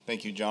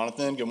Thank you,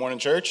 Jonathan. Good morning,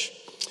 church.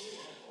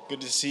 Good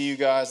to see you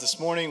guys this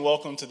morning.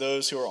 Welcome to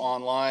those who are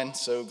online.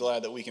 So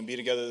glad that we can be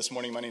together this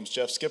morning. My name is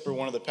Jeff Skipper,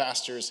 one of the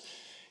pastors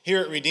here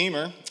at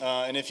Redeemer.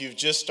 And if you've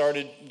just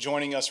started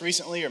joining us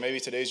recently, or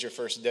maybe today's your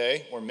first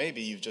day, or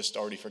maybe you've just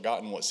already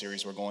forgotten what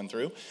series we're going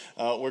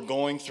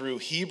through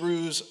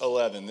Hebrews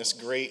 11, this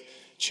great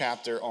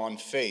chapter on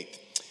faith,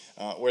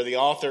 where the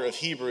author of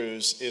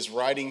Hebrews is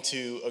writing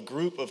to a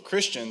group of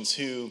Christians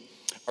who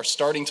are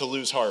starting to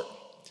lose heart.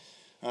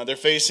 They're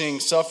facing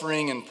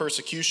suffering and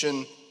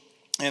persecution,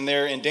 and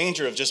they're in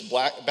danger of just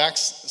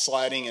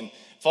backsliding and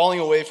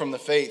falling away from the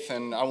faith.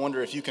 And I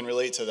wonder if you can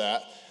relate to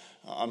that.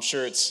 I'm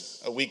sure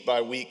it's a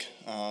week-by-week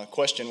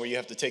question where you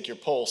have to take your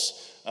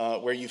pulse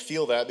where you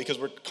feel that, because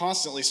we're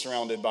constantly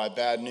surrounded by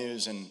bad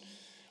news and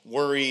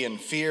worry and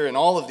fear and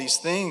all of these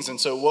things. And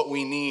so what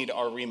we need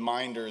are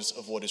reminders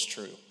of what is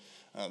true.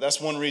 That's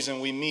one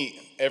reason we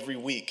meet every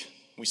week.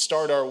 We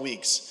start our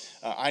weeks.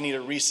 I need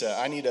a reset.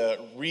 I need a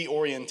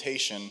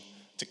reorientation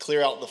to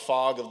clear out the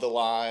fog of the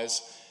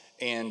lies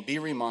and be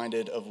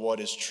reminded of what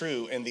is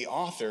true. And the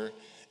author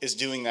is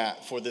doing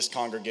that for this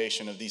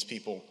congregation of these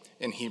people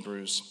in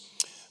Hebrews.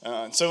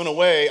 So in a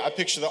way, I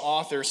picture the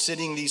author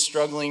sitting these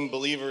struggling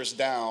believers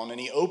down, and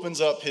he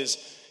opens up his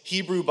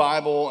Hebrew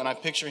Bible, and I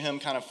picture him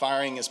kind of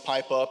firing his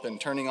pipe up and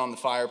turning on the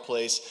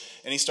fireplace,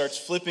 and he starts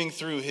flipping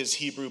through his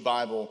Hebrew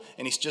Bible,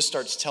 and he just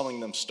starts telling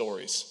them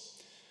stories.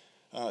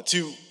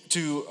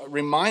 To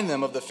remind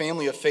them of the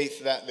family of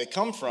faith that they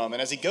come from.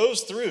 And as he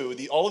goes through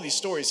all of these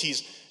stories,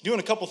 he's doing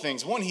a couple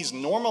things. One, he's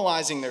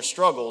normalizing their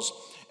struggles,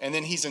 and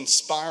then he's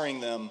inspiring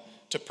them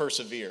to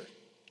persevere.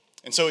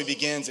 And so he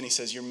begins and he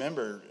says, you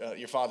remember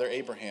your father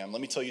Abraham. Let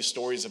me tell you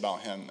stories about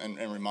him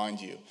and remind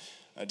you.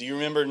 Do you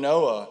remember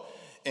Noah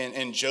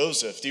and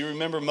Joseph? Do you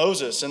remember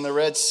Moses and the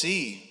Red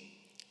Sea?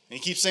 And he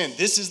keeps saying,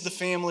 this is the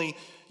family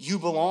you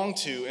belong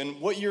to,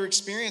 and what you're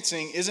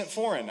experiencing isn't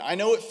foreign. I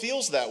know it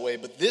feels that way,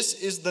 but this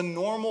is the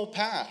normal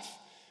path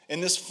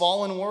in this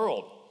fallen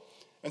world.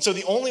 And so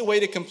the only way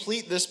to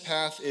complete this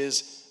path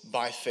is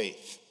by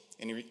faith.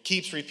 And he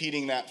keeps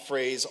repeating that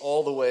phrase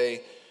all the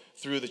way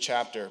through the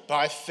chapter.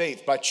 By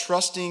faith, by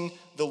trusting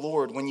the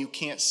Lord when you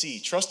can't see.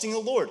 Trusting the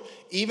Lord,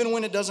 even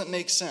when it doesn't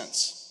make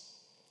sense.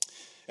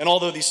 And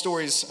although these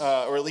stories,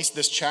 or at least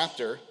this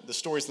chapter, the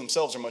stories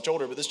themselves are much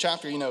older, but this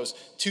chapter, is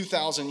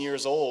 2,000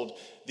 years old,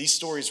 these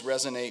stories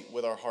resonate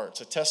with our hearts,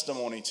 a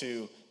testimony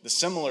to the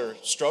similar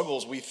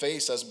struggles we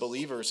face as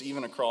believers,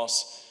 even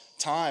across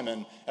time.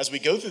 And as we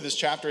go through this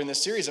chapter in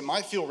this series, it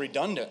might feel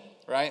redundant,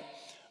 right?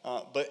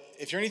 But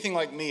if you're anything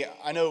like me,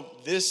 I know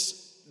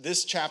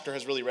this chapter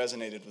has really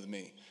resonated with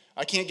me.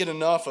 I can't get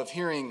enough of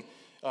hearing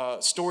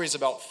stories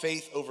about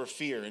faith over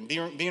fear and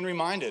being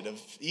reminded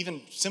of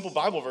even simple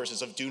Bible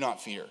verses of do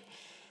not fear,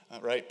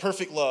 right?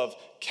 Perfect love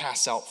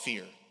casts out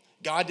fear.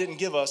 God didn't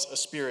give us a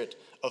spirit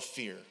of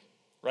fear,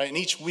 right? And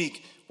each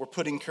week we're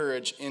putting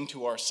courage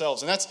into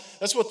ourselves. And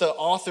that's what the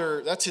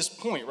author, that's his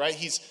point, right?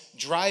 He's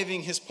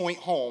driving his point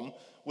home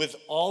with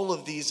all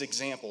of these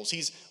examples.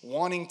 He's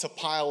wanting to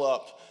pile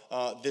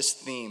up this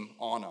theme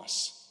on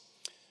us.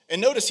 And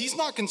notice he's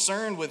not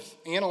concerned with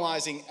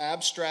analyzing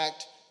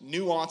abstract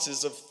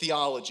nuances of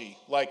theology,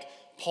 like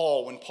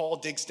Paul, when Paul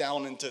digs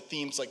down into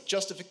themes like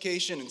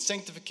justification and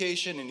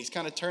sanctification, and he's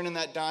kind of turning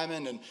that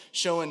diamond and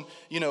showing,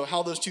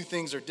 how those two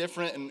things are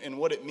different and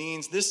what it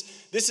means.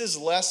 This is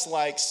less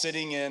like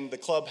sitting in the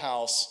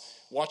clubhouse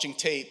watching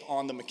tape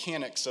on the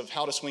mechanics of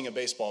how to swing a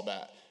baseball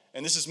bat.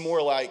 And this is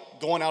more like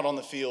going out on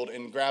the field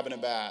and grabbing a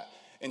bat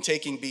and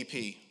taking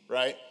BP,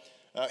 right?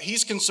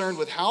 He's concerned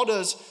with how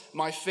does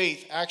my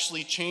faith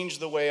actually change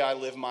the way I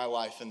live my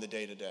life in the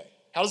day-to-day?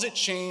 How does it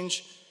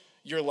change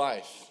your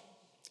life?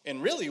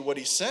 And really what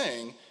he's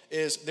saying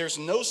is there's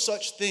no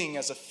such thing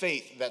as a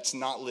faith that's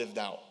not lived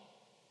out.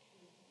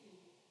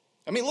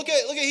 I mean, look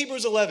at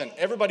Hebrews 11.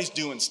 Everybody's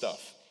doing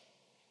stuff.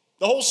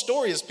 The whole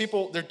story is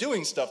people, they're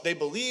doing stuff. They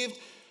believed,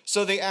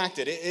 so they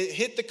acted. It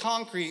hit the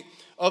concrete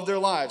of their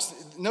lives.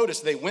 Notice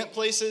they went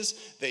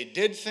places, they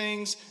did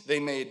things, they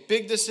made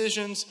big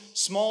decisions,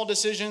 small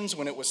decisions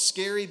when it was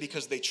scary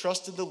because they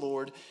trusted the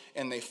Lord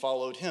and they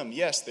followed him.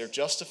 Yes, they're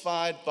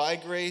justified by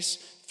grace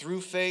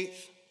through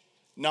faith,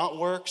 not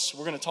works.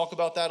 We're going to talk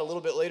about that a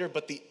little bit later,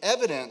 but the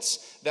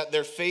evidence that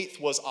their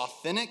faith was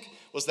authentic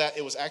was that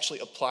it was actually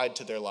applied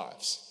to their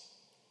lives.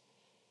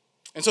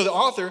 And so the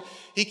author,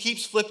 he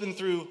keeps flipping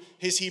through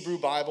his Hebrew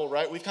Bible,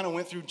 right? We've kind of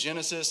went through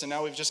Genesis, and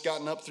now we've just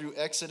gotten up through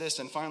Exodus,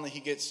 and finally he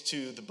gets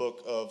to the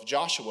book of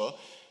Joshua,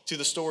 to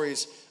the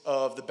stories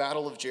of the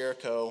Battle of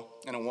Jericho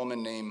and a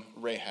woman named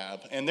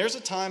Rahab. And there's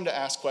a time to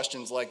ask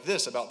questions like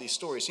this about these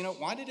stories.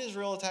 Why did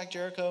Israel attack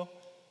Jericho?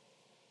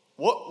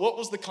 What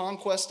was the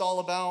conquest all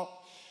about?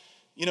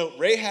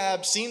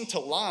 Rahab seemed to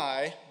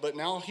lie, but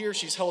now here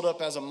she's held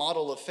up as a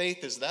model of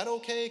faith. Is that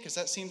okay? Because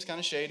that seems kind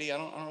of shady. I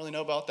don't really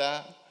know about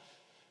that.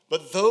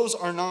 But those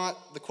are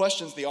not the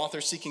questions the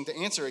author's seeking to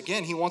answer.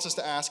 Again, he wants us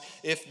to ask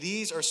if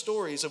these are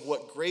stories of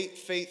what great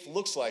faith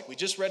looks like. We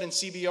just read in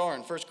CBR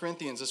in 1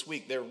 Corinthians this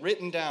week. They're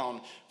written down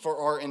for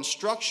our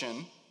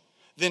instruction.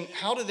 Then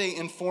how do they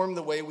inform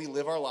the way we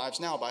live our lives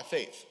now by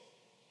faith?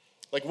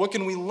 Like, what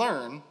can we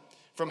learn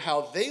from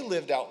how they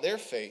lived out their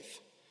faith,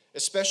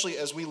 especially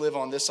as we live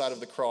on this side of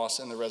the cross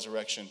and the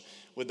resurrection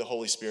with the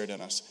Holy Spirit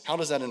in us? How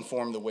does that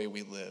inform the way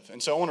we live?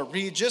 And so I want to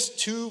read just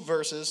 2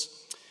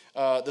 verses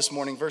this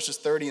morning, verses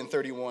 30 and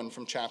 31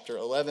 from chapter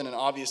 11. And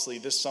obviously,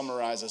 this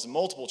summarizes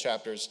multiple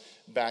chapters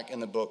back in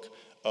the book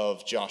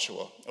of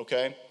Joshua,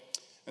 okay?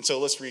 And so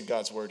let's read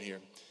God's word here.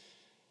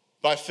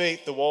 By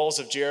faith, the walls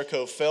of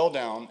Jericho fell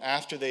down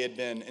after they had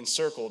been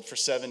encircled for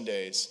 7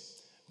 days.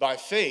 By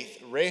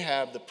faith,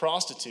 Rahab the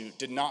prostitute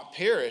did not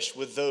perish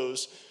with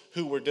those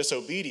who were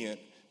disobedient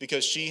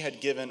because she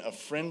had given a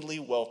friendly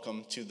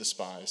welcome to the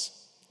spies.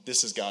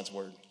 This is God's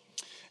word.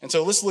 And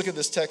so let's look at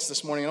this text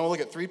this morning. I want to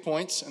look at 3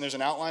 points, and there's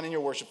an outline in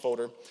your worship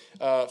folder.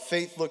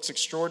 Faith looks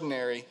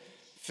extraordinary,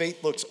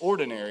 faith looks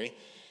ordinary,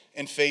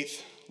 and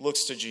faith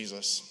looks to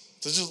Jesus.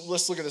 So just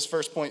let's look at this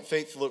first point.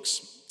 Faith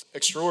looks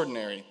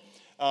extraordinary.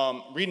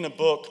 Reading a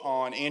book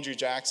on Andrew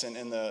Jackson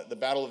and the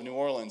Battle of New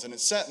Orleans, and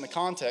it's set in the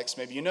context,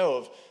 maybe you know,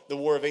 of the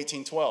War of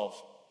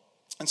 1812.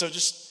 And so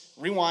just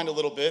rewind a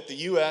little bit. The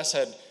U.S.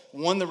 had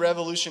won the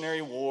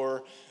Revolutionary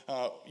War.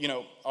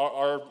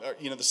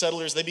 The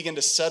settlers, they began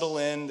to settle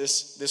in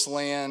this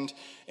land,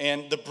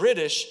 and the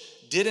British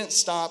didn't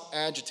stop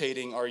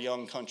agitating our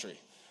young country.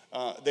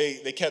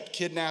 They kept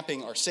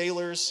kidnapping our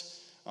sailors.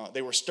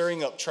 They were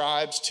stirring up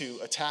tribes to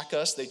attack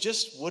us. They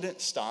just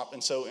wouldn't stop.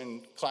 And so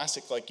in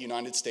classic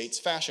United States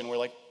fashion, we're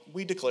like,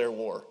 we declare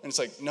war. And it's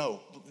like, no,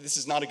 this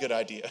is not a good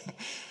idea.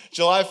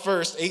 July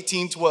 1st,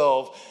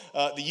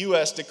 1812, the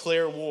U.S.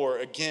 declared war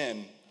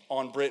again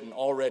on Britain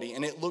already.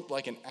 And it looked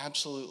like an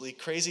absolutely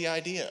crazy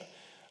idea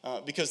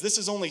because this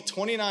is only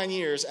 29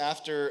 years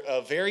after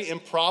a very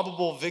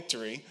improbable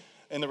victory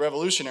in the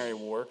Revolutionary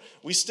War.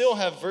 We still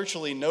have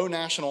virtually no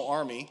national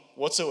army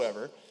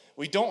whatsoever.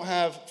 We don't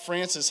have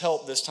France's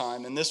help this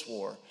time in this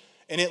war.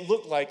 And it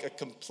looked like a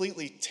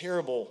completely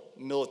terrible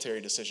military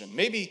decision.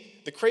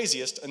 Maybe the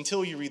craziest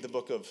until you read the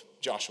book of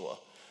Joshua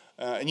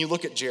and you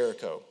look at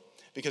Jericho.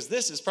 Because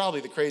this is probably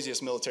the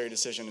craziest military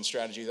decision and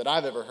strategy that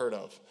I've ever heard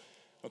of.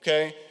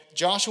 Okay?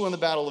 Joshua in the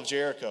Battle of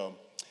Jericho.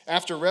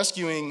 After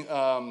rescuing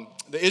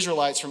the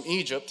Israelites from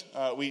Egypt,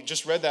 we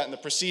just read that in the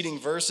preceding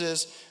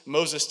verses.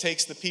 Moses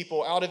takes the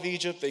people out of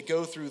Egypt. They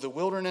go through the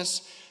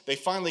wilderness. They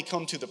finally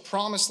come to the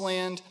promised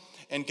land.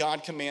 And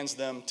God commands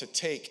them to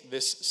take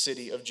this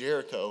city of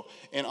Jericho.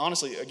 And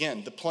honestly,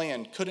 again, the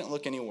plan couldn't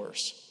look any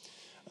worse.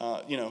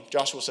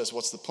 Joshua says,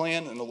 what's the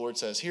plan? And the Lord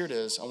says, here it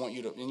is. I want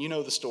you to, and you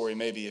know the story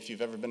maybe if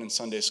you've ever been in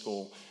Sunday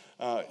school.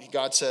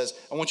 God says,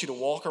 I want you to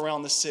walk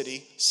around the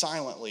city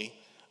silently.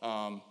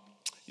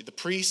 The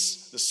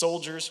priests, the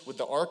soldiers with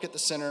the ark at the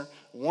center,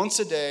 once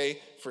a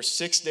day for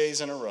 6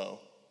 days in a row.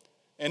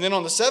 And then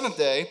on the 7th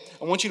day,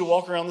 I want you to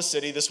walk around the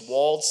city, this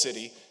walled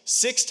city,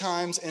 6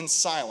 times in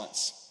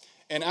silence.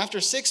 And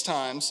after 6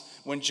 times,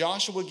 when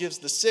Joshua gives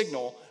the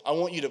signal, I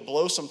want you to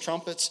blow some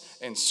trumpets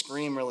and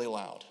scream really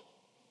loud.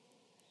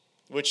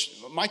 Which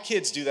my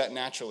kids do that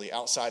naturally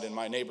outside in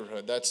my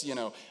neighborhood.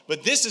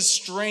 But this is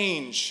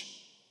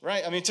strange,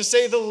 right? I mean, to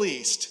say the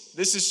least,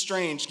 this is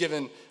strange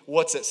given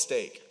what's at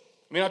stake.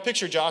 I mean, I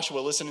picture Joshua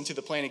listening to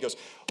the plan. He goes,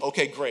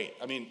 okay, great.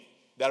 I mean,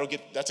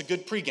 that's a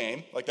good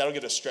pregame. That'll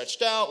get us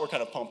stretched out. We're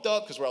kind of pumped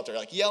up because we're out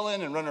there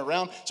yelling and running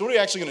around. So what are we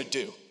actually going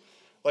to do?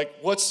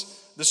 What's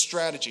the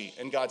strategy?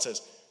 And God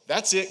says,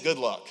 that's it, good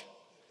luck.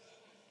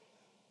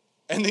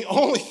 And the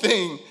only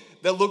thing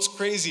that looks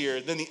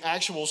crazier than the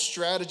actual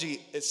strategy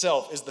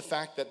itself is the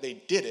fact that they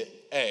did it,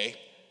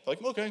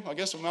 okay, I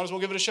guess we might as well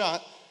give it a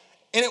shot.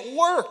 And it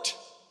worked,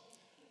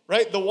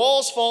 right? The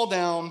walls fall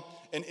down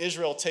and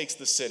Israel takes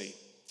the city.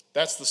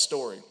 That's the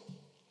story.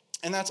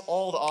 And that's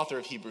all the author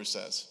of Hebrews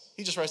says.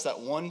 He just writes that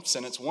one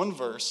sentence, one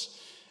verse,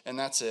 and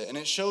that's it. And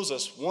it shows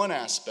us one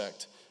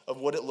aspect of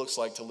what it looks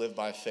like to live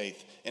by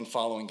faith in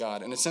following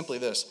God. And it's simply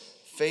this.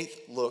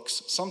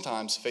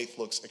 Sometimes faith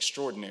looks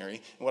extraordinary.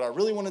 And what I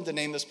really wanted to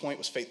name this point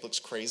was faith looks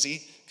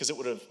crazy, because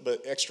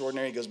but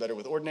extraordinary goes better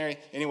with ordinary.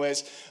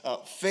 Anyways,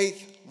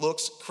 faith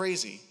looks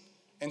crazy.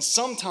 And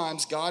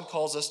sometimes God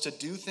calls us to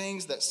do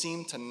things that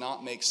seem to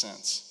not make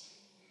sense.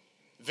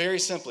 Very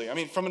simply. I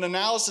mean, from an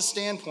analysis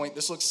standpoint,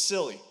 this looks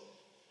silly.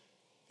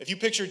 If you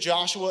picture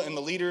Joshua and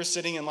the leaders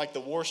sitting in the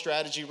war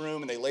strategy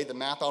room and they lay the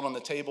map out on the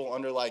table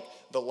under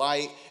the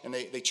light and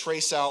they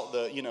trace out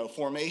the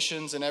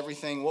formations and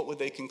everything, what would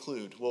they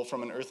conclude? Well,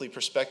 from an earthly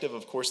perspective,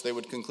 of course, they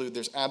would conclude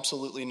there's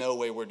absolutely no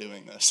way we're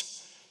doing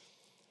this.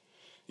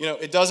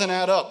 It doesn't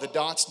add up. The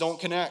dots don't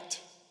connect.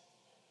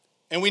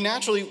 And we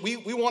naturally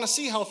want to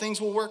see how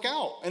things will work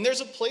out. And there's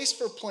a place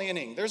for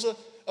planning. There's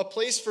a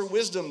place for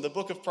wisdom, the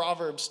book of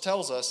Proverbs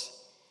tells us.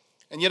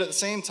 And yet at the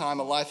same time,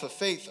 a life of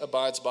faith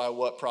abides by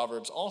what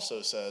Proverbs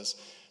also says,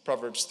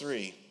 Proverbs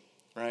 3,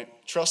 right?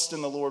 Trust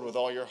in the Lord with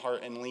all your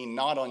heart and lean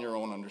not on your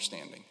own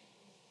understanding.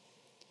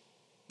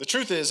 The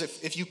truth is,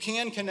 if you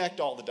can connect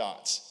all the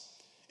dots,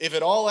 if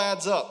it all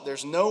adds up,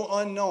 there's no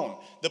unknown.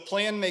 The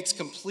plan makes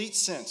complete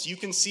sense. You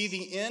can see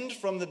the end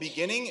from the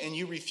beginning and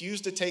you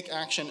refuse to take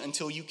action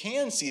until you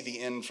can see the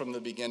end from the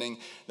beginning,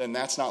 then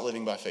that's not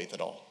living by faith at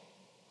all.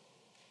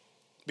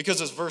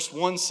 Because as verse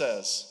 1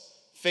 says,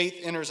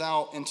 Faith enters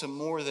out into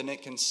more than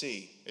it can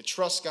see. It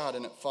trusts God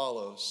and it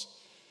follows.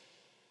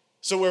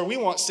 So where we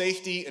want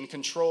safety and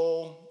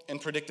control and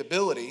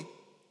predictability,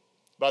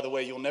 by the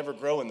way, you'll never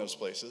grow in those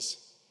places.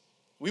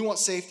 We want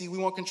safety, we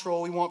want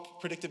control, we want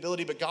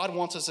predictability, but God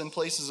wants us in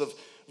places of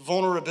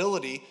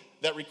vulnerability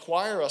that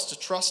require us to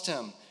trust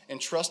him and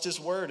trust his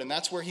word. And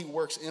that's where he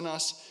works in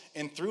us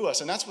and through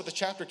us. And that's what the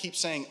chapter keeps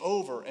saying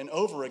over and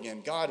over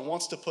again. God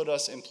wants to put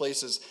us in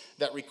places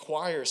that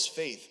requires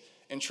faith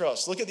and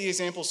trust. Look at the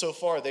examples so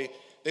far. They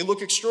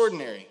look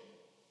extraordinary.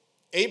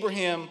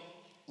 Abraham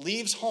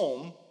leaves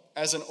home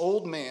as an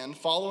old man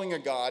following a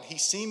God he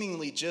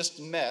seemingly just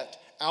met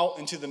out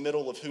into the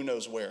middle of who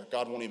knows where.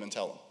 God won't even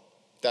tell him.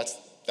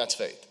 That's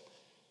faith.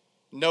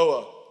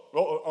 Noah,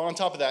 on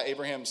top of that,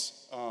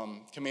 Abraham's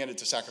commanded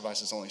to sacrifice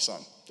his only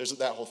son. There's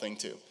that whole thing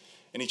too.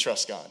 And he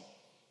trusts God.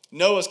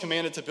 Noah's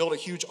commanded to build a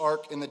huge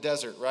ark in the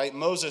desert, right?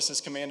 Moses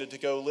is commanded to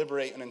go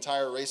liberate an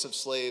entire race of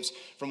slaves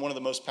from one of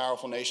the most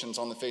powerful nations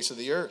on the face of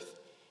the earth.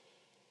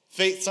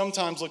 Faith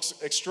sometimes looks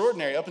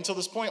extraordinary. Up until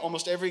this point,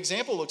 almost every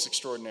example looks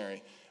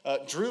extraordinary.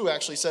 Drew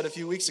actually said a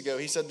few weeks ago,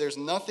 he said, there's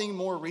nothing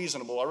more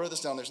reasonable, I wrote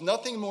this down, there's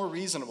nothing more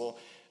reasonable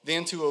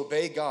than to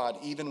obey God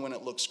even when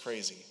it looks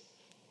crazy.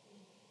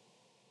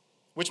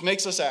 Which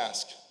makes us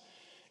ask,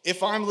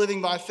 if I'm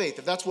living by faith,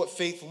 if that's what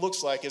faith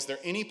looks like, is there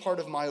any part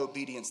of my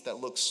obedience that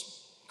looks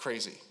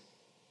crazy?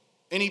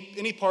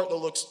 Any part that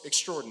looks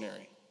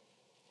extraordinary?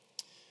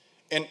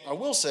 And I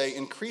will say,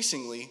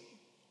 increasingly,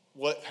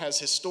 what has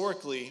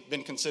historically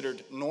been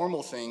considered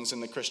normal things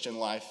in the Christian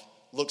life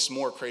looks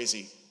more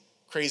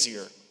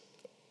crazier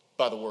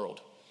by the world.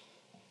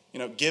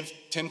 Give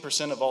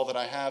 10% of all that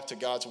I have to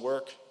God's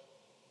work.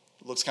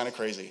 It looks kind of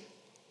crazy.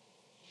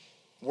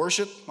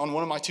 Worship on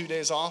one of my 2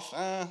 days off,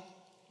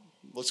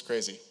 looks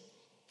crazy.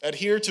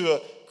 Adhere to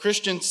a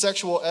Christian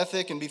sexual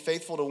ethic and be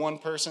faithful to one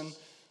person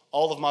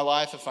all of my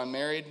life if I'm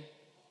married.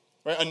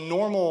 Right? A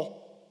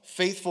normal,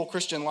 faithful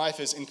Christian life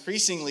is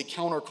increasingly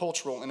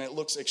countercultural, and it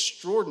looks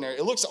extraordinary.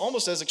 It looks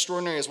almost as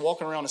extraordinary as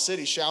walking around a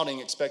city shouting,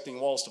 expecting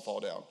walls to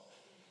fall down.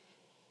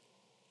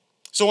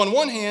 So on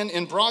one hand,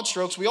 in broad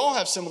strokes, we all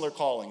have similar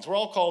callings. We're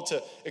all called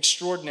to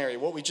extraordinary,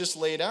 what we just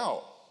laid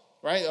out,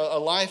 right? A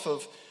life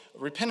of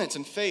repentance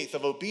and faith,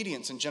 of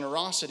obedience and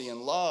generosity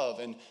and love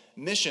and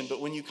mission. But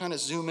when you kind of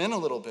zoom in a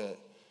little bit,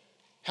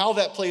 how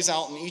that plays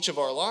out in each of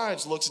our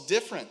lives looks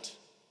different,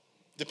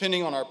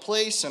 depending on our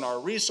place and our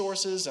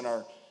resources and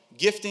our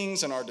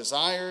giftings and our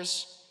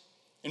desires.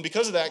 And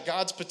because of that,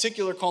 God's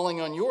particular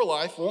calling on your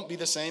life won't be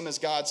the same as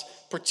God's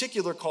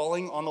particular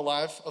calling on the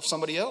life of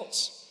somebody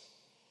else.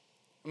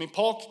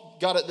 Paul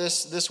got at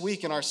this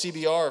week in our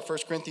CBR, 1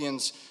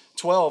 Corinthians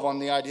 12, on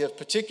the idea of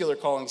particular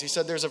callings. He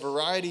said there's a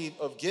variety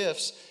of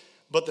gifts,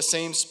 but the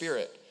same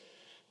Spirit.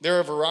 There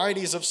are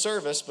varieties of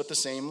service, but the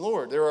same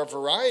Lord. There are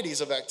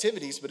varieties of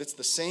activities, but it's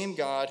the same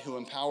God who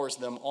empowers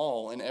them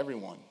all and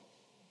everyone.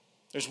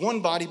 There's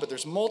one body, but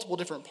there's multiple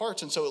different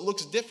parts, and so it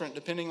looks different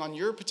depending on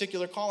your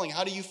particular calling.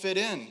 How do you fit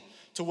in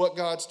to what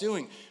God's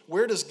doing?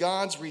 Where does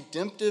God's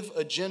redemptive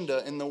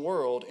agenda in the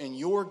world and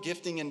your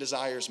gifting and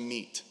desires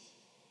meet?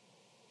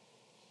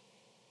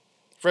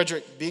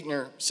 Frederick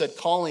Buechner said,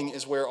 calling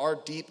is where our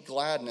deep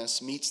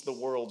gladness meets the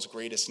world's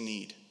greatest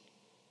need.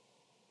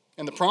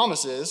 And the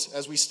promise is,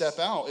 as we step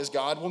out, is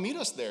God will meet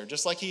us there,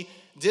 just like he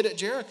did at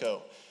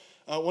Jericho.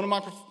 One of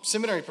my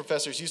seminary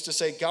professors used to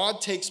say, God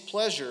takes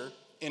pleasure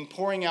in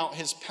pouring out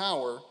his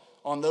power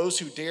on those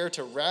who dare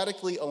to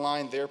radically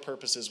align their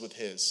purposes with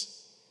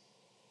his.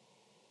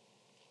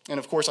 And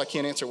of course, I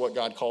can't answer what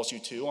God calls you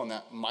to on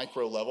that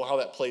micro level, how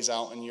that plays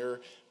out in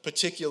your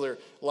particular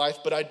life,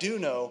 but I do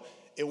know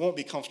it won't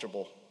be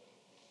comfortable.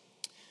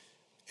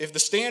 If the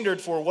standard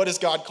for what is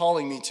God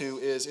calling me to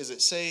is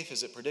it safe?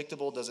 Is it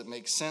predictable? Does it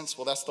make sense?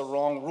 Well, that's the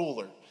wrong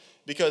ruler.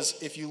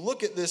 Because if you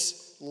look at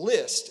this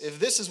list, if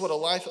this is what a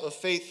life of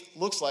faith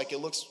looks like, it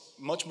looks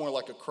much more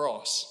like a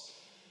cross.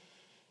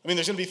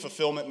 There's going to be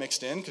fulfillment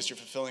mixed in because you're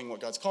fulfilling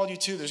what God's called you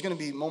to. There's going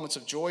to be moments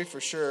of joy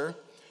for sure.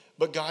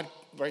 But God,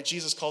 right,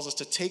 Jesus calls us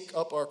to take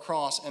up our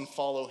cross and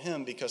follow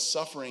him because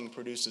suffering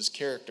produces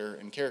character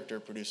and character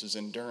produces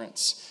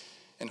endurance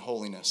and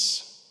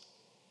holiness.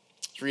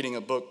 I was reading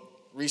a book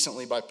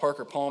recently by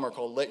Parker Palmer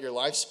called Let Your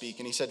Life Speak,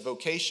 and he said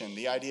vocation,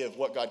 the idea of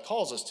what God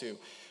calls us to.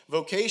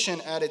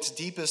 Vocation at its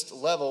deepest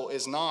level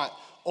is not,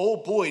 oh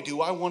boy,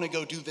 do I want to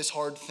go do this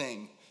hard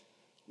thing,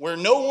 where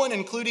no one,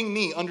 including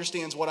me,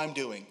 understands what I'm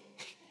doing.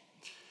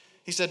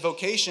 He said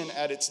vocation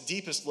at its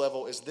deepest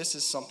level is this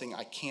is something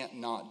I can't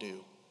not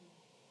do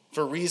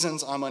for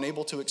reasons I'm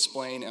unable to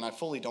explain and I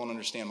fully don't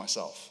understand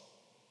myself.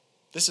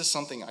 This is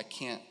something I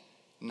can't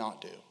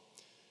not do.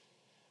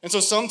 And so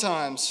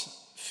sometimes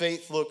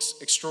faith looks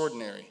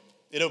extraordinary.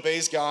 It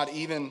obeys God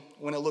even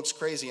when it looks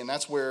crazy, and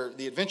that's where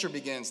the adventure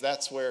begins.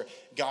 That's where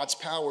God's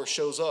power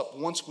shows up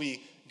once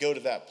we go to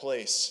that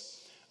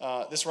place.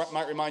 This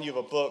might remind you of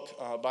a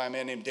book by a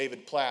man named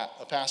David Platt,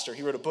 a pastor.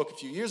 He wrote a book a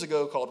few years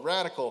ago called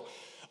Radical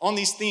on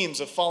these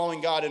themes of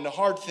following God into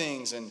hard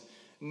things and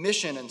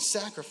mission and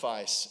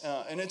sacrifice.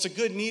 And it's a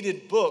good,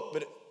 needed book,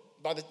 but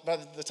by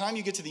the time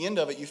you get to the end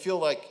of it, you feel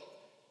like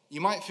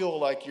you might feel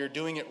like you're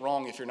doing it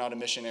wrong if you're not a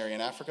missionary in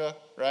Africa,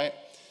 right?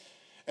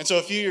 And so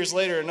a few years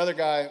later, another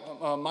guy,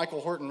 Michael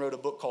Horton, wrote a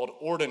book called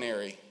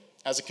Ordinary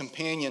as a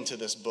companion to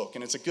this book.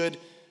 And it's a good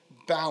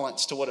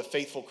balance to what a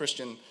faithful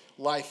Christian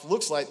life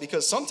looks like,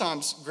 because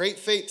sometimes great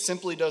faith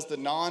simply does the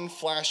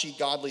non-flashy,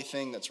 godly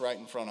thing that's right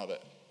in front of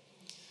it.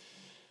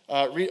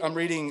 I'm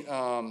reading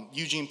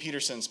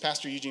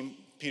Pastor Eugene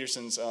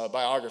Peterson's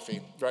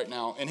biography right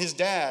now. And his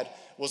dad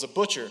was a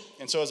butcher.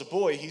 And so as a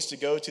boy, he used to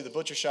go to the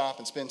butcher shop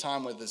and spend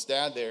time with his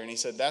dad there. And he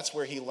said that's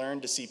where he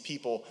learned to see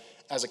people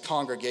as a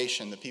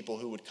congregation, the people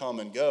who would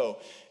come and go.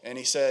 And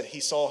he said he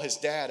saw his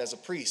dad as a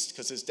priest,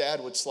 because his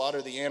dad would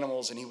slaughter the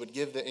animals and he would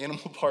give the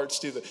animal parts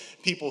to the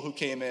people who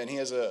came in. He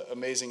has an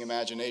amazing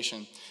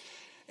imagination.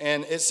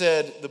 And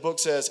the book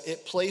says,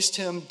 it placed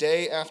him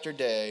day after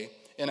day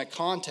in a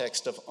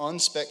context of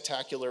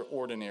unspectacular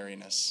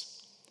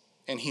ordinariness,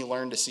 and he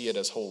learned to see it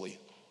as holy.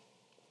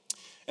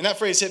 And that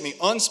phrase hit me,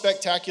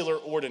 unspectacular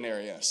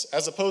ordinariness.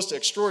 As opposed to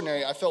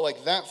extraordinary, I felt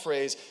like that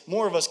phrase,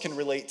 more of us can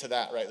relate to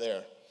that right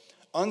there.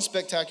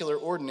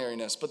 Unspectacular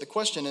ordinariness. But the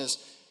question is,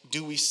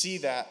 do we see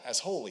that as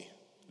holy?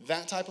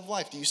 That type of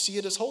life, do you see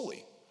it as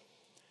holy?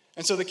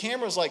 And so the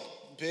camera's like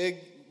big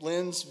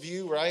lens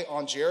view, right,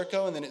 on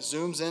Jericho, and then it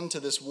zooms into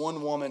this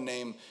one woman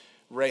named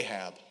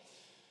Rahab.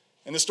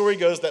 And the story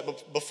goes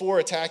that before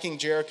attacking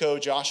Jericho,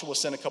 Joshua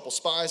sent a couple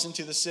spies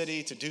into the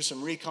city to do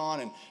some recon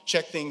and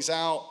check things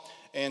out.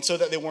 And so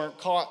that they weren't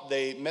caught,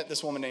 they met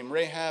this woman named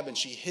Rahab, and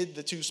she hid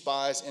the two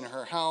spies in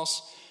her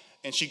house,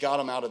 and she got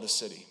them out of the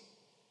city.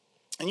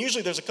 And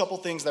usually there's a couple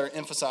things that are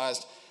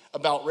emphasized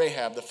about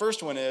Rahab. The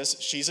first one is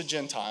she's a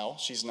Gentile,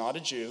 she's not a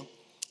Jew,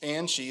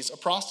 and she's a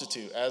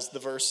prostitute, as the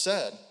verse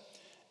said.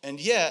 And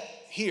yet,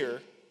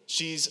 here,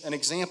 she's an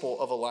example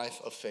of a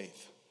life of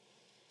faith,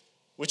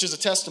 which is a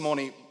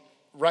testimony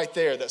right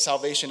there that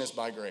salvation is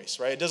by grace,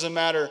 right? It doesn't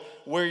matter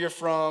where you're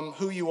from,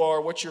 who you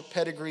are, what your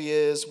pedigree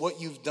is,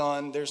 what you've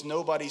done. There's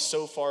nobody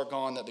so far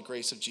gone that the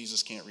grace of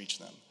Jesus can't reach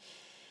them.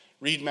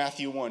 Read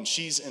Matthew 1.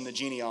 She's in the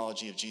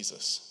genealogy of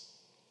Jesus.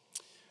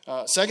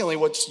 Secondly,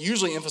 what's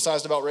usually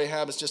emphasized about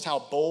Rahab is just how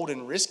bold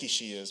and risky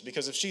she is,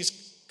 because if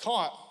she's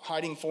caught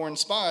hiding foreign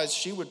spies,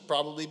 she would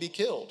probably be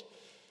killed.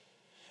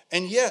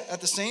 And yet,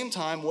 at the same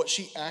time, what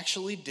she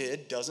actually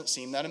did doesn't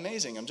seem that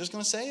amazing. I'm just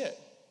going to say it,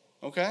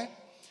 okay?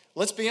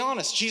 Let's be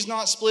honest. She's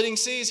not splitting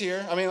seas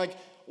here. I mean, like,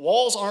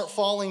 walls aren't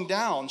falling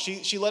down.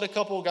 She let a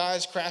couple of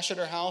guys crash at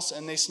her house,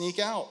 and they sneak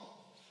out.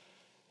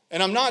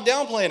 And I'm not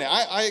downplaying it.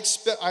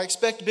 I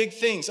expect big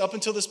things. Up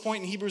until this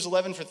point in Hebrews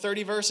 11, for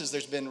 30 verses,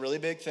 there's been really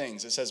big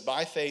things. It says,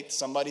 by faith,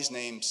 somebody's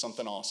named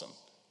something awesome,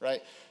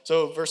 right?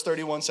 So verse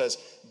 31 says,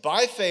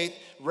 by faith,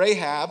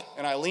 Rahab,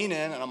 and I lean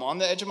in, and I'm on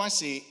the edge of my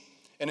seat,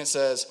 and it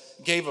says,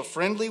 gave a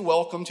friendly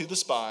welcome to the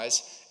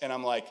spies, and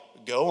I'm like,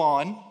 go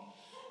on.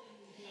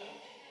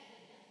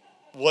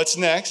 What's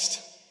next?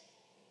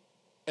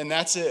 And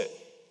that's it.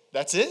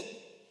 That's it?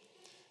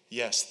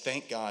 Yes,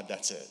 thank God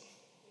that's it.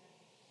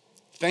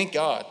 Thank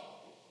God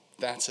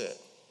that's it.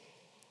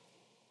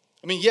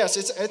 I mean, yes,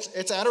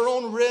 it's at her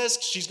own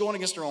risk. She's going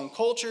against her own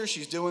culture.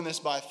 She's doing this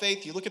by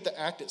faith. You look at the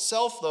act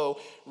itself, though,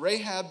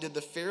 Rahab did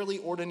the fairly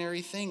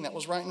ordinary thing that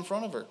was right in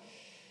front of her.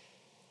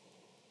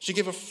 She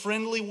gave a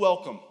friendly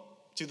welcome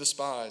to the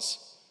spies.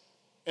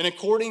 And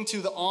according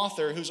to the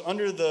author, who's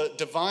under the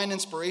divine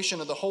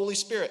inspiration of the Holy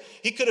Spirit,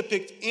 he could have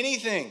picked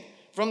anything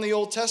from the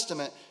Old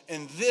Testament,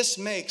 and this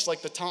makes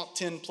like the top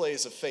 10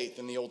 plays of faith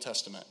in the Old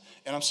Testament.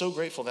 And I'm so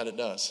grateful that it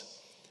does.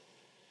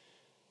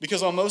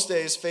 Because on most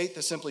days, faith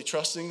is simply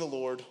trusting the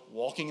Lord,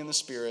 walking in the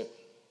Spirit,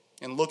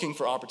 and looking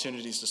for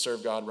opportunities to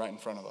serve God right in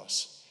front of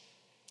us.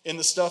 In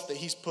the stuff that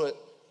he's put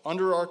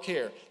under our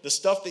care, the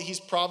stuff that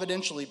he's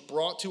providentially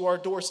brought to our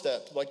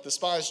doorstep, like the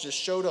spies just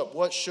showed up.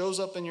 What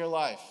shows up in your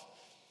life?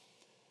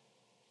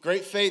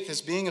 Great faith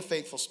is being a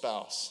faithful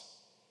spouse.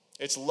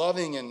 It's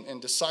loving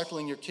and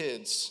discipling your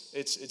kids.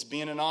 It's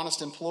being an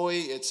honest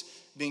employee. It's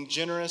being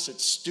generous.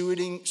 It's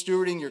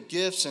stewarding your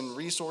gifts and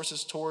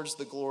resources towards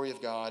the glory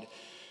of God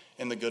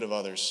and the good of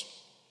others.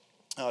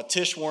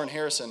 Tish Warren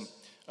Harrison,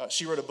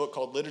 she wrote a book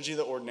called Liturgy of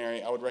the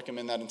Ordinary. I would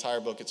recommend that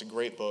entire book. It's a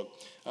great book.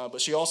 But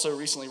she also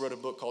recently wrote a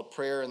book called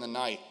Prayer in the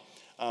Night,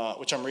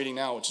 which I'm reading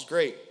now, which is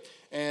great.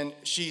 And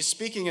she's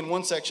speaking in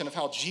one section of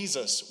how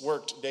Jesus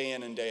worked day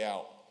in and day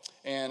out.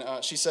 And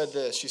she said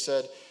this. She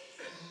said,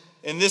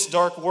 in this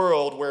dark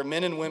world where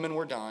men and women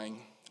were dying,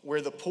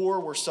 where the poor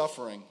were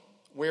suffering,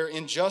 where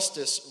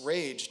injustice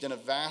raged in a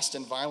vast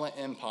and violent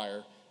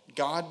empire,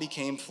 God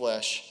became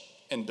flesh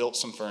and built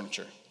some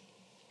furniture.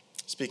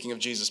 Speaking of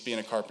Jesus being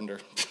a carpenter.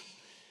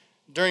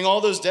 During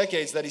all those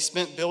decades that he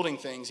spent building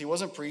things, he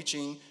wasn't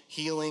preaching,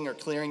 healing, or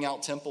clearing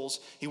out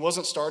temples. He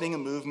wasn't starting a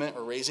movement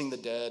or raising the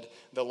dead.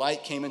 The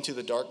light came into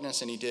the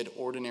darkness, and he did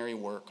ordinary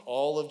work.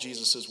 All of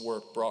Jesus'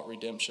 work brought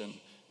redemption,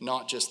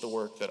 not just the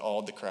work that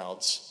awed the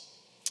crowds.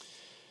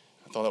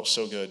 I thought that was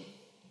so good.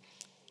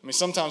 I mean,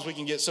 sometimes we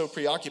can get so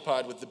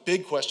preoccupied with the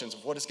big questions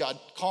of what is God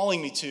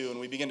calling me to, and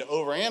we begin to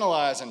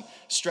overanalyze and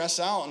stress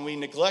out, and we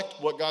neglect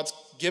what God's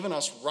given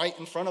us right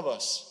in front of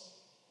us.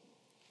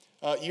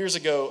 Years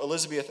ago,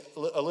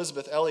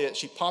 Elizabeth Elliot,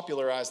 she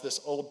popularized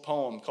this old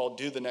poem called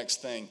Do the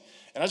Next Thing.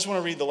 And I just want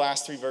to read the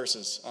last 3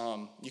 verses.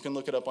 You can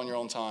look it up on your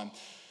own time.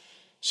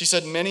 She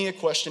said, many a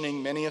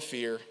questioning, many a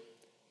fear,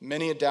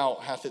 many a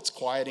doubt hath its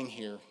quieting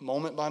here.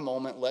 Moment by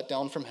moment, let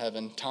down from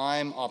heaven,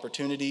 time,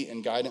 opportunity,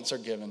 and guidance are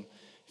given.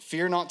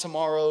 Fear not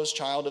tomorrows,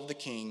 child of the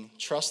King.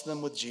 Trust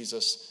them with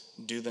Jesus.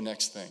 Do the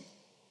next thing.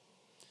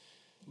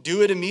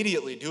 Do it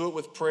immediately. Do it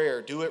with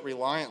prayer. Do it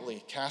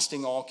reliantly,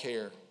 casting all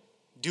care.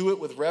 Do it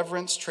with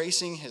reverence,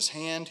 tracing his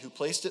hand who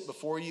placed it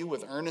before you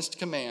with earnest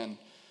command.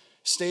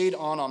 Stayed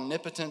on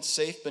omnipotence,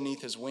 safe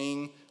beneath his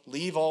wing.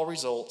 Leave all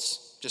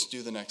results. Just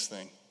do the next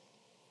thing.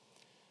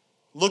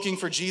 Looking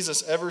for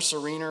Jesus ever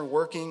serener,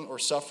 working or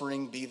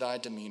suffering be thy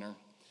demeanor.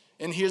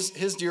 In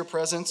his dear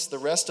presence, the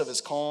rest of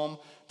his calm,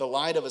 the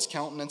light of his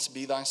countenance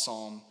be thy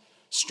psalm.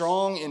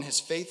 Strong in his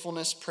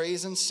faithfulness,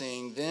 praise and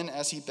sing. Then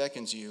as he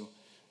beckons you,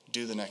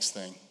 do the next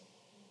thing.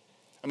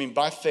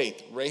 By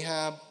faith,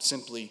 Rahab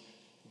simply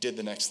did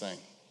the next thing.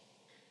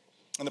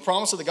 And the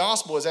promise of the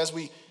gospel is as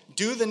we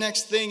do the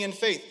next thing in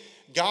faith,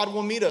 God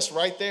will meet us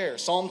right there.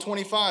 Psalm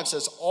 25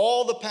 says,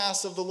 all the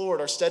paths of the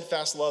Lord are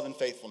steadfast love and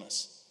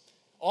faithfulness.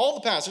 All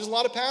the paths. There's a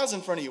lot of paths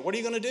in front of you. What are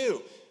you going to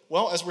do?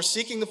 Well, as we're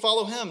seeking to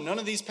follow him, none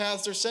of these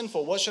paths are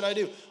sinful. What should I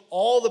do?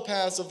 All the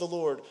paths of the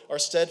Lord are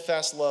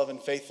steadfast love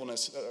and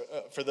faithfulness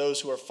for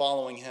those who are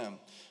following him.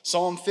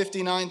 Psalm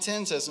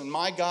 59:10 says, and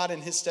my God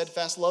in his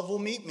steadfast love will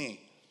meet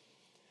me.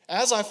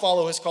 As I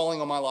follow his calling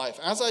on my life,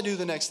 as I do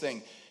the next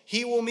thing,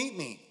 he will meet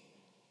me.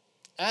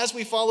 As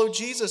we follow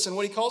Jesus and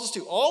what he calls us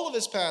to, all of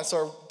his paths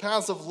are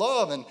paths of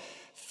love and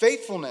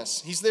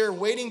faithfulness. He's there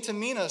waiting to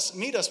meet us,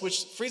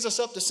 which frees us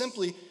up to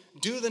simply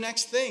do the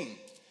next thing,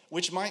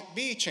 which might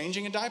be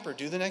changing a diaper,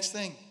 do the next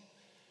thing.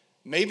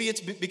 Maybe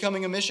it's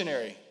becoming a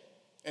missionary,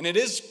 and it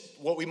is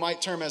what we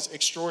might term as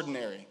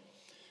extraordinary.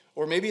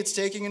 Or maybe it's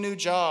taking a new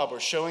job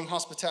or showing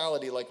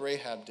hospitality like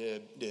Rahab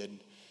did.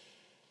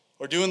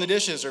 Or doing the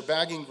dishes or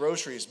bagging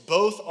groceries.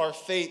 Both are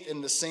faith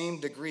in the same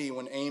degree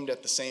when aimed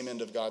at the same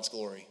end of God's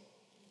glory.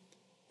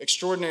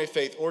 Extraordinary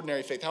faith,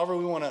 ordinary faith, however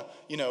we want to,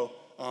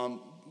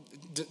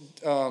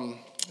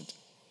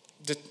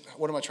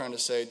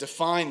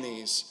 define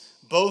these.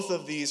 Both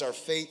of these are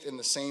faith in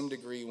the same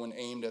degree when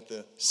aimed at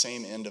the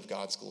same end of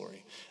God's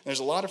glory. And there's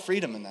a lot of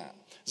freedom in that.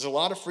 There's a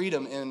lot of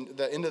freedom in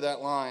the end of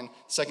that line,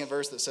 second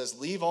verse that says,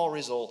 leave all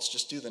results,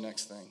 just do the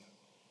next thing.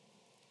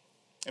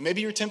 And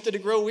maybe you're tempted to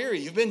grow weary.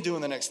 You've been doing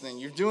the next thing.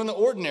 You're doing the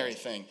ordinary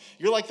thing.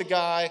 You're like the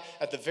guy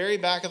at the very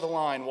back of the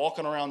line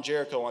walking around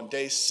Jericho on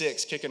day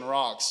 6, kicking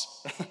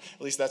rocks. At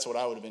least that's what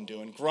I would have been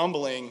doing.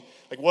 Grumbling,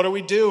 like, what are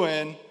we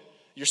doing?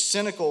 You're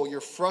cynical. You're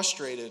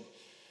frustrated.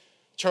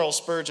 Charles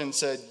Spurgeon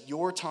said,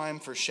 your time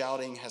for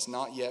shouting has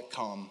not yet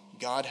come.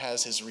 God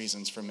has his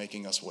reasons for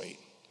making us wait.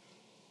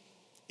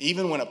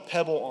 Even when a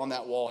pebble on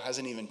that wall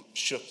hasn't even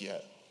shook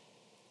yet,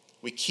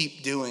 we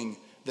keep doing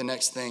the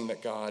next thing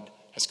that God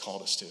has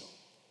called us to.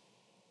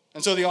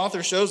 And so the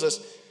author shows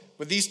us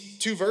with these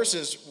 2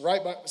 verses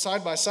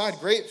side by side,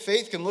 great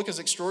faith can look as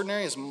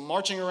extraordinary as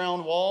marching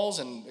around walls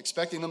and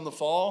expecting them to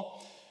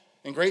fall.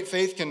 And great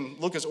faith can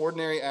look as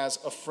ordinary as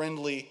a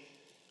friendly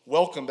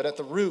welcome. But at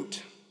the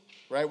root,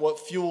 right, what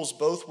fuels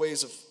both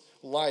ways of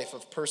life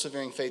of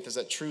persevering faith is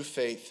that true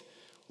faith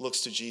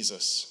looks to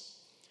Jesus.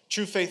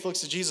 True faith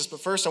looks to Jesus.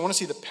 But first, I want to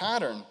see the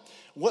pattern.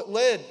 What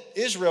led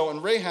Israel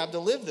and Rahab to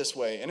live this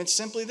way? And it's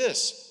simply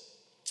this.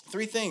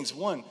 3 things.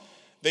 1,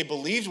 they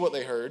believed what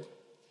they heard.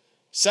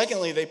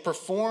 Secondly, they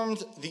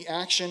performed the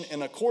action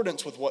in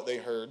accordance with what they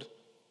heard.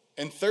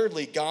 And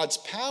thirdly, God's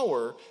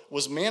power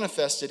was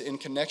manifested in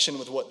connection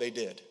with what they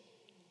did.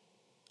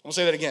 I'll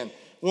say that again.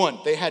 1,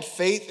 they had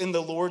faith in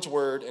the Lord's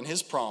word and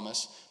his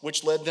promise,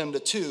 which led them to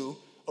 2,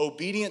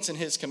 obedience in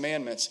his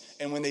commandments.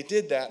 And when they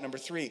did that, number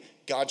 3,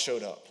 God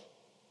showed up.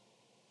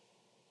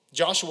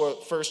 Joshua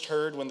first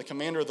heard when the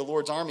commander of the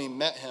Lord's army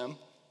met him,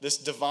 this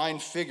divine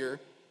figure,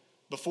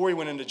 before he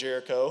went into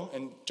Jericho,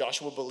 and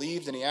Joshua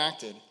believed and he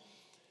acted.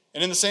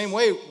 And in the same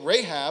way,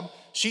 Rahab,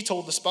 she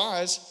told the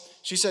spies,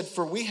 she said,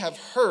 for we have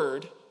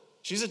heard,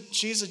 she's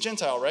a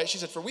Gentile, right? She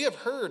said, for we have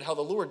heard how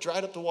the Lord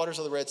dried up the waters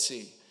of the Red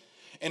Sea.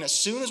 And as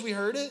soon as we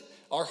heard it,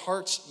 our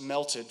hearts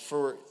melted.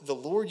 For the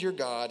Lord your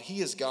God,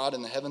 he is God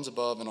in the heavens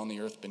above and on the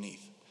earth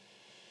beneath.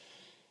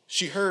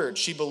 She heard,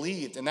 she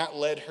believed, and that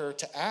led her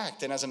to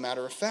act. And as a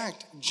matter of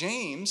fact,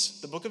 James,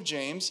 the book of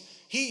James,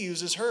 he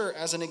uses her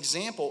as an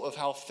example of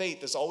how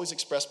faith is always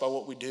expressed by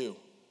what we do.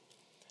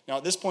 Now,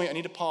 at this point, I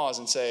need to pause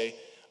and say,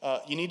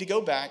 you need to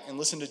go back and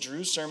listen to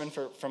Drew's sermon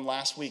from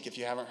last week, if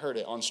you haven't heard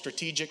it, on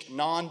strategic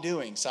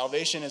non-doing.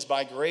 Salvation is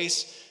by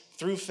grace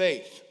through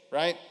faith,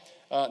 right?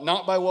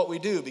 Not by what we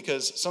do,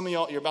 because some of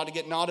y'all, you're about to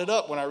get knotted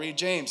up when I read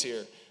James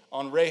here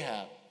on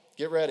Rahab.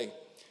 Get ready.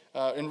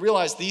 And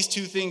realize these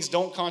 2 things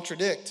don't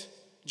contradict.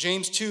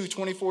 James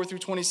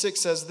 2:24-26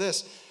 says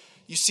this,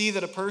 you see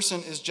that a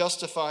person is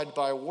justified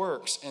by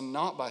works and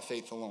not by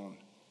faith alone.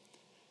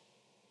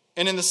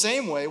 And in the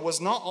same way, was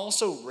not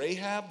also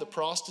Rahab the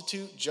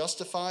prostitute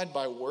justified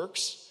by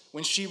works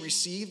when she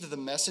received the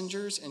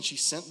messengers and she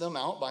sent them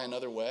out by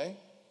another way?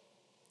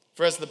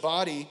 For as the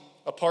body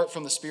apart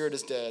from the spirit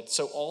is dead,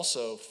 so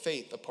also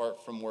faith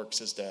apart from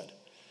works is dead.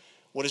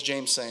 What is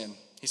James saying?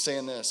 He's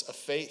saying this: a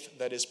faith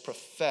that is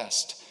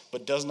professed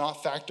but does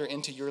not factor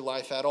into your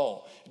life at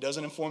all. It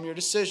doesn't inform your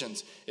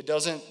decisions. It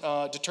doesn't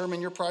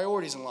determine your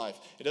priorities in life.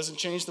 It doesn't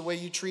change the way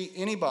you treat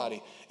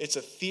anybody. It's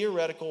a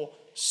theoretical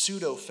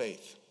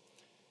pseudo-faith.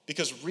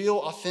 Because real,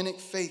 authentic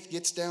faith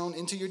gets down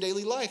into your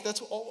daily life.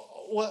 That's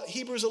what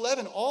Hebrews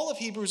 11, all of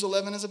Hebrews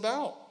 11 is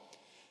about.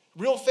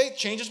 Real faith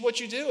changes what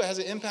you do. It has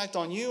an impact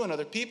on you and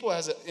other people. It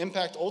has an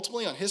impact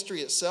ultimately on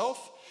history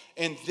itself.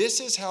 And this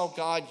is how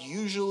God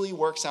usually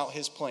works out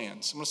his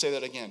plans. I'm going to say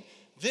that again.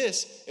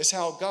 This is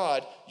how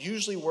God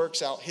usually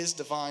works out his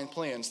divine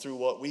plans through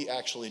what we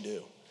actually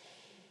do.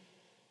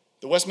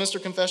 The Westminster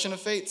Confession of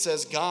Faith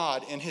says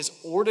God, in his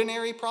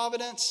ordinary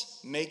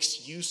providence,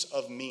 makes use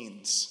of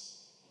means.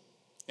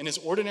 In his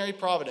ordinary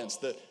providence,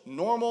 the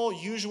normal,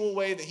 usual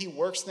way that he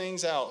works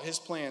things out, his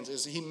plans,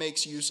 is he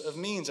makes use of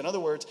means. In other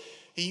words,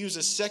 he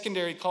uses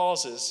secondary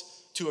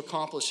causes to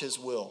accomplish his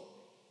will.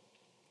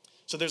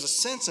 So there's a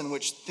sense in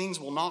which things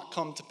will not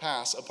come to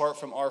pass apart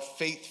from our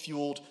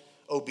faith-fueled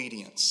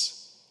obedience.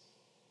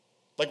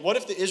 Like, what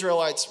if the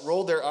Israelites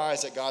rolled their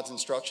eyes at God's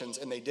instructions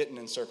and they didn't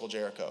encircle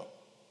Jericho?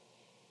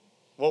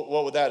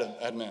 What would that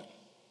have meant?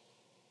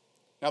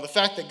 Now, the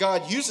fact that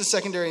God uses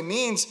secondary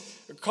means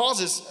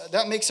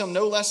that makes him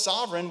no less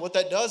sovereign. What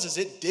that does is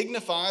it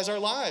dignifies our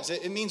lives.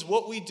 It means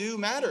what we do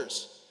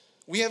matters.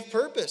 We have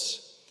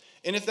purpose.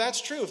 And if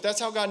that's true, if that's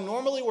how God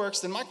normally works,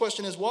 then my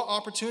question is, what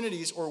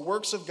opportunities or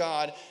works of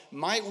God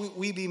might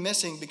we be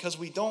missing because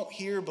we don't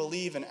hear,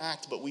 believe, and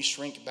act, but we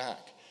shrink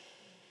back?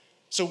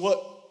 So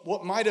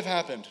what might have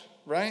happened,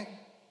 right?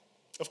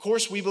 Of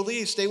course, we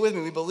believe, stay with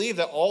me, we believe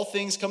that all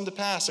things come to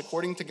pass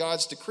according to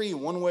God's decree,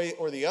 one way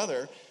or the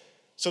other.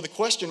 So the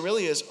question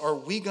really is, are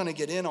we going to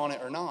get in on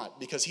it or not?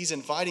 Because he's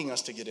inviting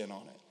us to get in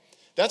on it.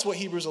 That's what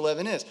Hebrews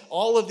 11 is.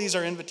 All of these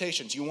are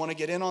invitations. You want to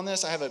get in on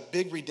this? I have a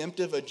big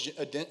redemptive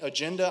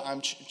agenda.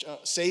 I'm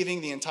saving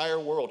the entire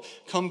world.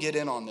 Come get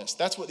in on this.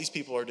 That's what these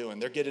people are doing.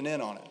 They're getting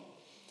in on it.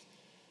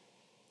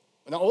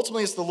 Now,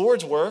 ultimately, it's the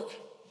Lord's work.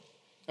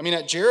 I mean,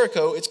 at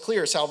Jericho, it's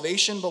clear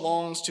salvation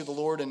belongs to the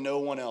Lord and no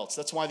one else.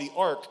 That's why the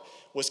ark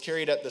was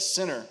carried at the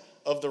center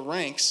of the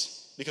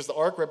ranks, because the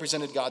ark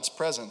represented God's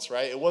presence,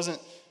 right? It wasn't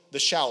the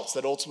shouts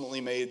that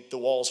ultimately made the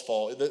walls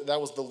fall. That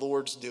was the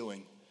Lord's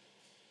doing.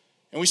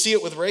 And we see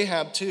it with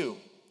Rahab too.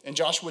 In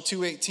Joshua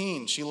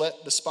 2:18, she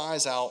let the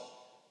spies out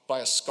by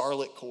a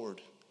scarlet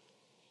cord.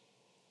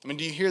 I mean,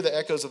 do you hear the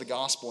echoes of the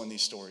gospel in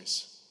these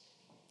stories?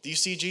 Do you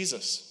see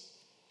Jesus?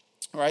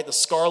 All right, the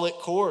scarlet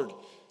cord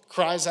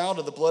cries out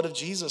of the blood of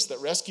Jesus that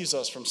rescues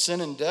us from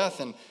sin and death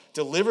and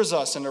delivers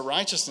us into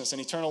righteousness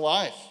and eternal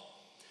life.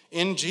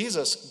 In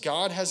Jesus,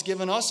 God has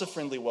given us a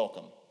friendly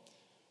welcome.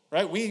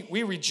 Right?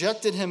 We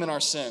rejected him in our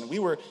sin.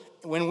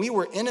 When we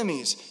were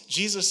enemies,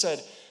 Jesus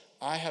said,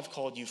 I have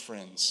called you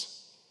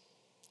friends.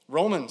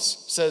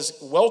 Romans says,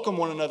 welcome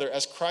one another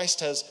as Christ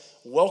has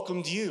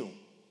welcomed you.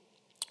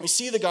 We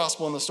see the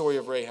gospel in the story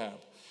of Rahab,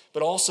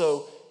 but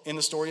also in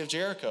the story of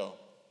Jericho.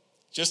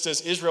 Just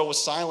as Israel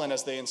was silent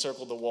as they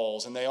encircled the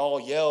walls and they all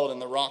yelled and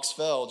the rocks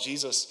fell,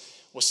 Jesus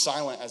was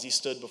silent as he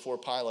stood before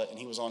Pilate and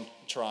he was on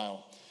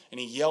trial. And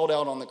he yelled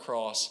out on the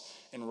cross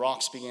and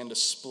rocks began to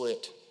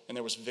split and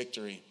there was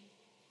victory.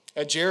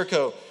 At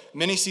Jericho,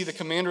 many see the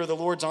commander of the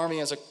Lord's army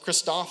as a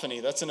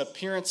Christophany. That's an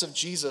appearance of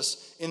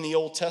Jesus in the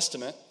Old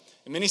Testament.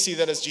 And many see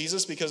that as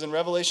Jesus because in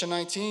Revelation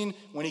 19,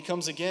 when he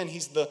comes again,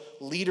 he's the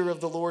leader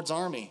of the Lord's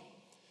army.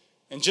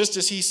 And just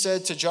as he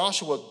said to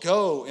Joshua,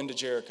 go into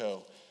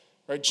Jericho,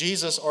 right?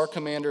 Jesus, our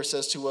commander,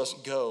 says to us,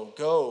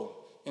 go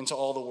into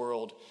all the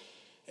world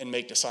and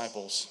make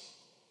disciples.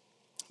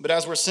 But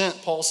as we're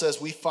sent, Paul says,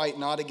 we fight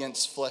not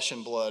against flesh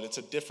and blood. It's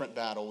a different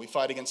battle. We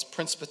fight against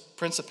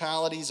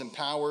principalities and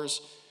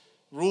powers,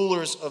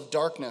 rulers of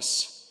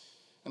darkness,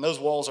 and those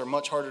walls are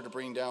much harder to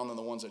bring down than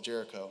the ones at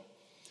Jericho.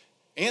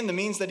 And the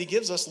means that he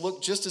gives us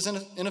look just as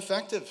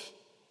ineffective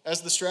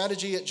as the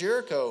strategy at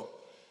Jericho.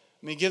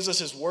 I mean, he gives us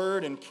his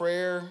word and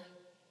prayer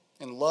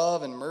and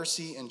love and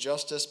mercy and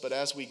justice, but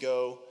as we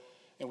go,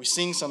 and we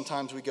sing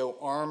sometimes, we go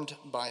armed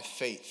by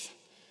faith.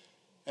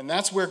 And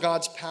that's where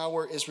God's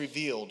power is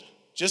revealed,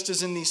 just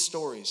as in these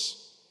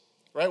stories.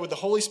 Right? With the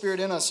Holy Spirit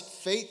in us,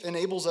 faith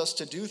enables us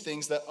to do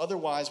things that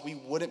otherwise we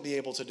wouldn't be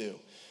able to do.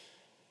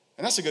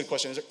 And that's a good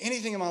question. Is there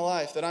anything in my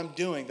life that I'm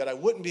doing that I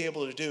wouldn't be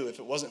able to do if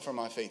it wasn't for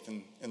my faith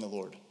in the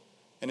Lord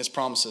and his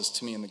promises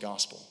to me in the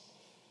gospel?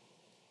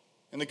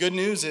 And the good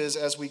news is,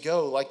 as we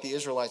go, like the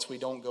Israelites, we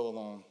don't go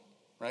alone.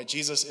 Right?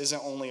 Jesus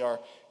isn't only our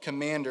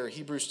commander.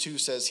 Hebrews 2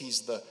 says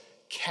he's the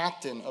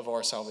captain of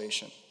our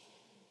salvation.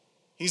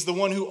 He's the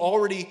one who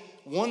already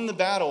won the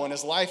battle in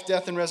his life,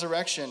 death, and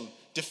resurrection,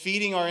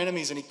 defeating our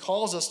enemies, and he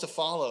calls us to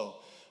follow.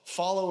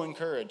 Follow in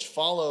courage,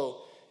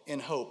 follow in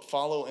hope,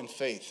 follow in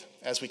faith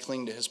as we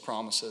cling to his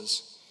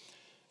promises.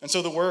 And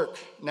so the work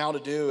now to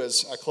do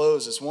as I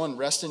close is one,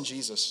 rest in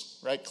Jesus,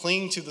 right?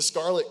 Cling to the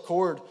scarlet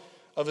cord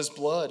of his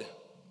blood.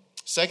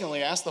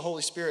 Secondly, ask the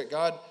Holy Spirit,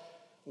 God,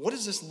 what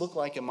does this look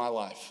like in my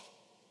life?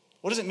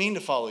 What does it mean to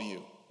follow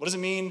you? What does it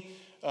mean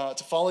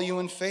to follow you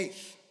in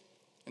faith?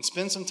 And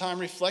spend some time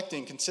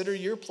reflecting. Consider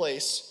your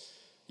place,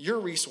 your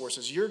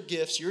resources, your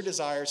gifts, your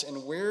desires,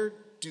 and where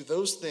do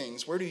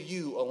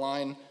you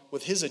align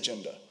with his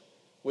agenda,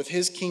 with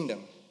his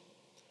kingdom?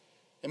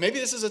 And maybe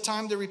this is a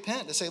time to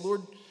repent, to say,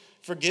 Lord,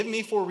 forgive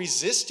me for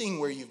resisting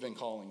where you've been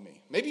calling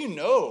me. Maybe you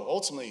know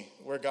ultimately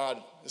where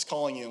God is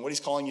calling you and what he's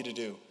calling you to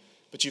do,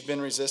 but you've been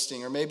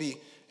resisting. Or maybe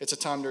it's a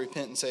time to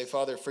repent and say,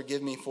 Father,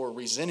 forgive me for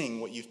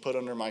resenting what you've put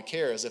under my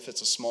care as if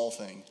it's a small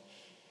thing,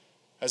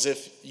 as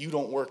if you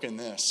don't work in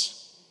this.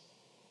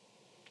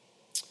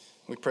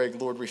 We pray,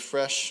 Lord,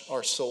 refresh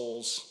our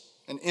souls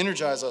and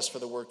energize us for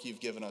the work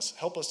you've given us.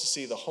 Help us to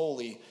see the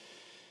holy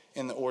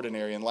in the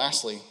ordinary. And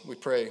lastly, we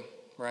pray,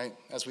 right,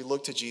 as we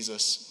look to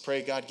Jesus,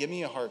 pray, God, give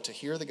me a heart to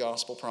hear the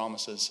gospel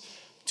promises,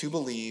 to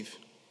believe,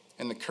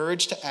 and the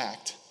courage to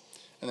act,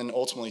 and then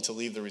ultimately to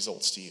leave the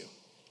results to you.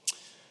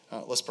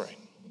 Let's pray.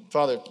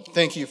 Father,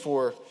 thank you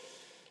for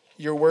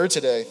your word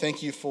today.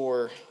 Thank you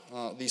for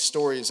these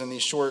stories and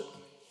these short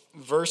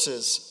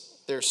verses.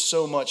 There's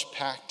so much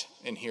packed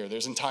in here.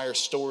 There's entire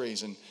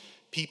stories and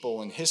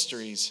people and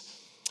histories,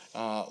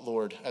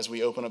 Lord, as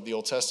we open up the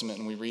Old Testament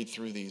and we read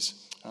through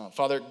these.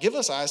 Father, give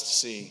us eyes to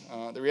see.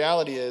 The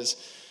reality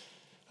is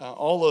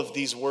all of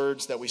these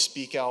words that we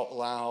speak out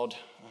loud,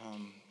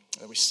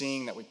 that we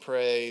sing, that we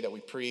pray, that we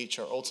preach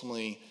are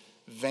ultimately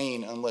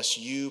vain unless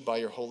you, by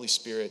your Holy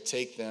Spirit,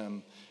 take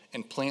them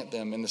and plant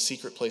them in the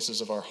secret places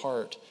of our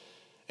heart.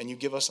 And you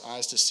give us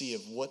eyes to see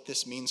of what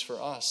this means for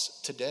us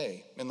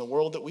today in the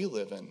world that we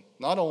live in.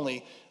 Not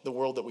only the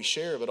world that we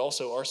share, but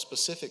also our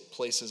specific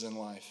places in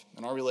life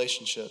and our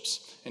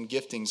relationships and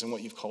giftings and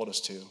what you've called us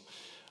to.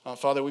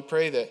 Father, we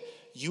pray that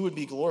you would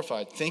be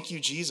glorified. Thank you,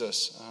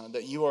 Jesus,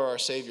 that you are our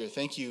Savior.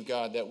 Thank you,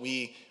 God, that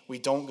we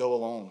don't go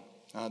alone,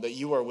 that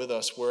you are with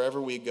us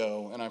wherever we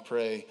go. And I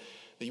pray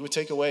that you would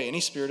take away any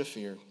spirit of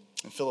fear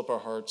and fill up our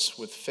hearts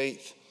with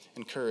faith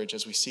and courage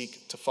as we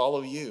seek to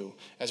follow you,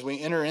 as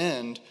we enter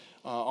in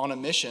on a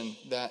mission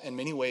that in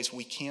many ways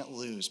we can't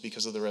lose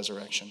because of the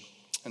resurrection.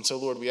 And so,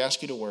 Lord, we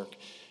ask you to work.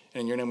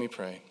 And in your name we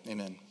pray.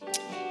 Amen.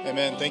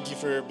 Amen. Thank you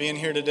for being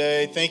here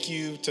today. Thank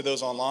you to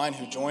those online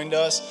who joined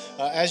us.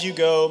 As you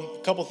go,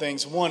 a couple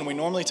things. One, we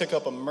normally take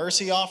up a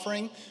mercy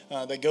offering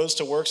that goes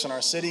to works in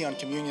our city on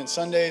Communion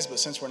Sundays, but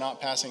since we're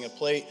not passing a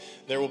plate,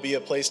 there will be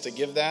a place to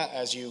give that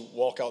as you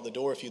walk out the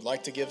door if you'd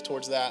like to give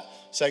towards that.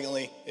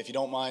 Secondly, if you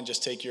don't mind,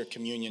 just take your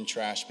communion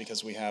trash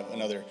because we have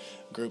another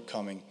group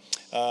coming.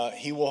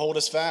 He will hold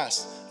us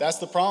fast. That's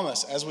the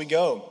promise as we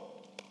go.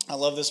 I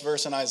love this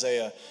verse in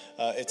Isaiah.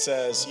 It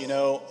says,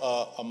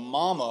 a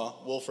mama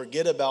will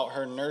forget about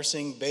her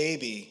nursing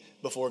baby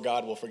before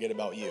God will forget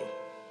about you.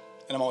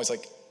 And I'm always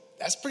like,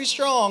 that's pretty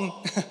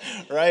strong,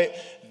 right?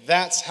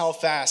 That's how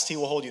fast he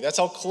will hold you. That's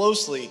how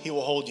closely he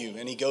will hold you,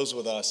 and he goes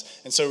with us.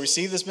 And so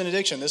receive this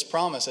benediction, this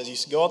promise, as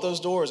you go out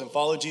those doors and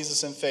follow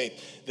Jesus in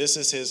faith. This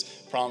is his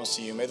promise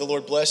to you. May the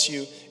Lord bless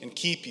you and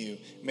keep you.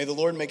 May the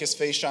Lord make his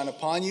face shine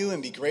upon you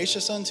and be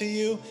gracious unto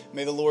you.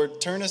 May the Lord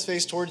turn his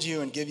face towards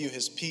you and give you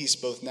his peace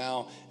both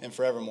now and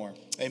forevermore.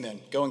 Amen.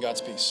 Go in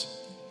God's peace.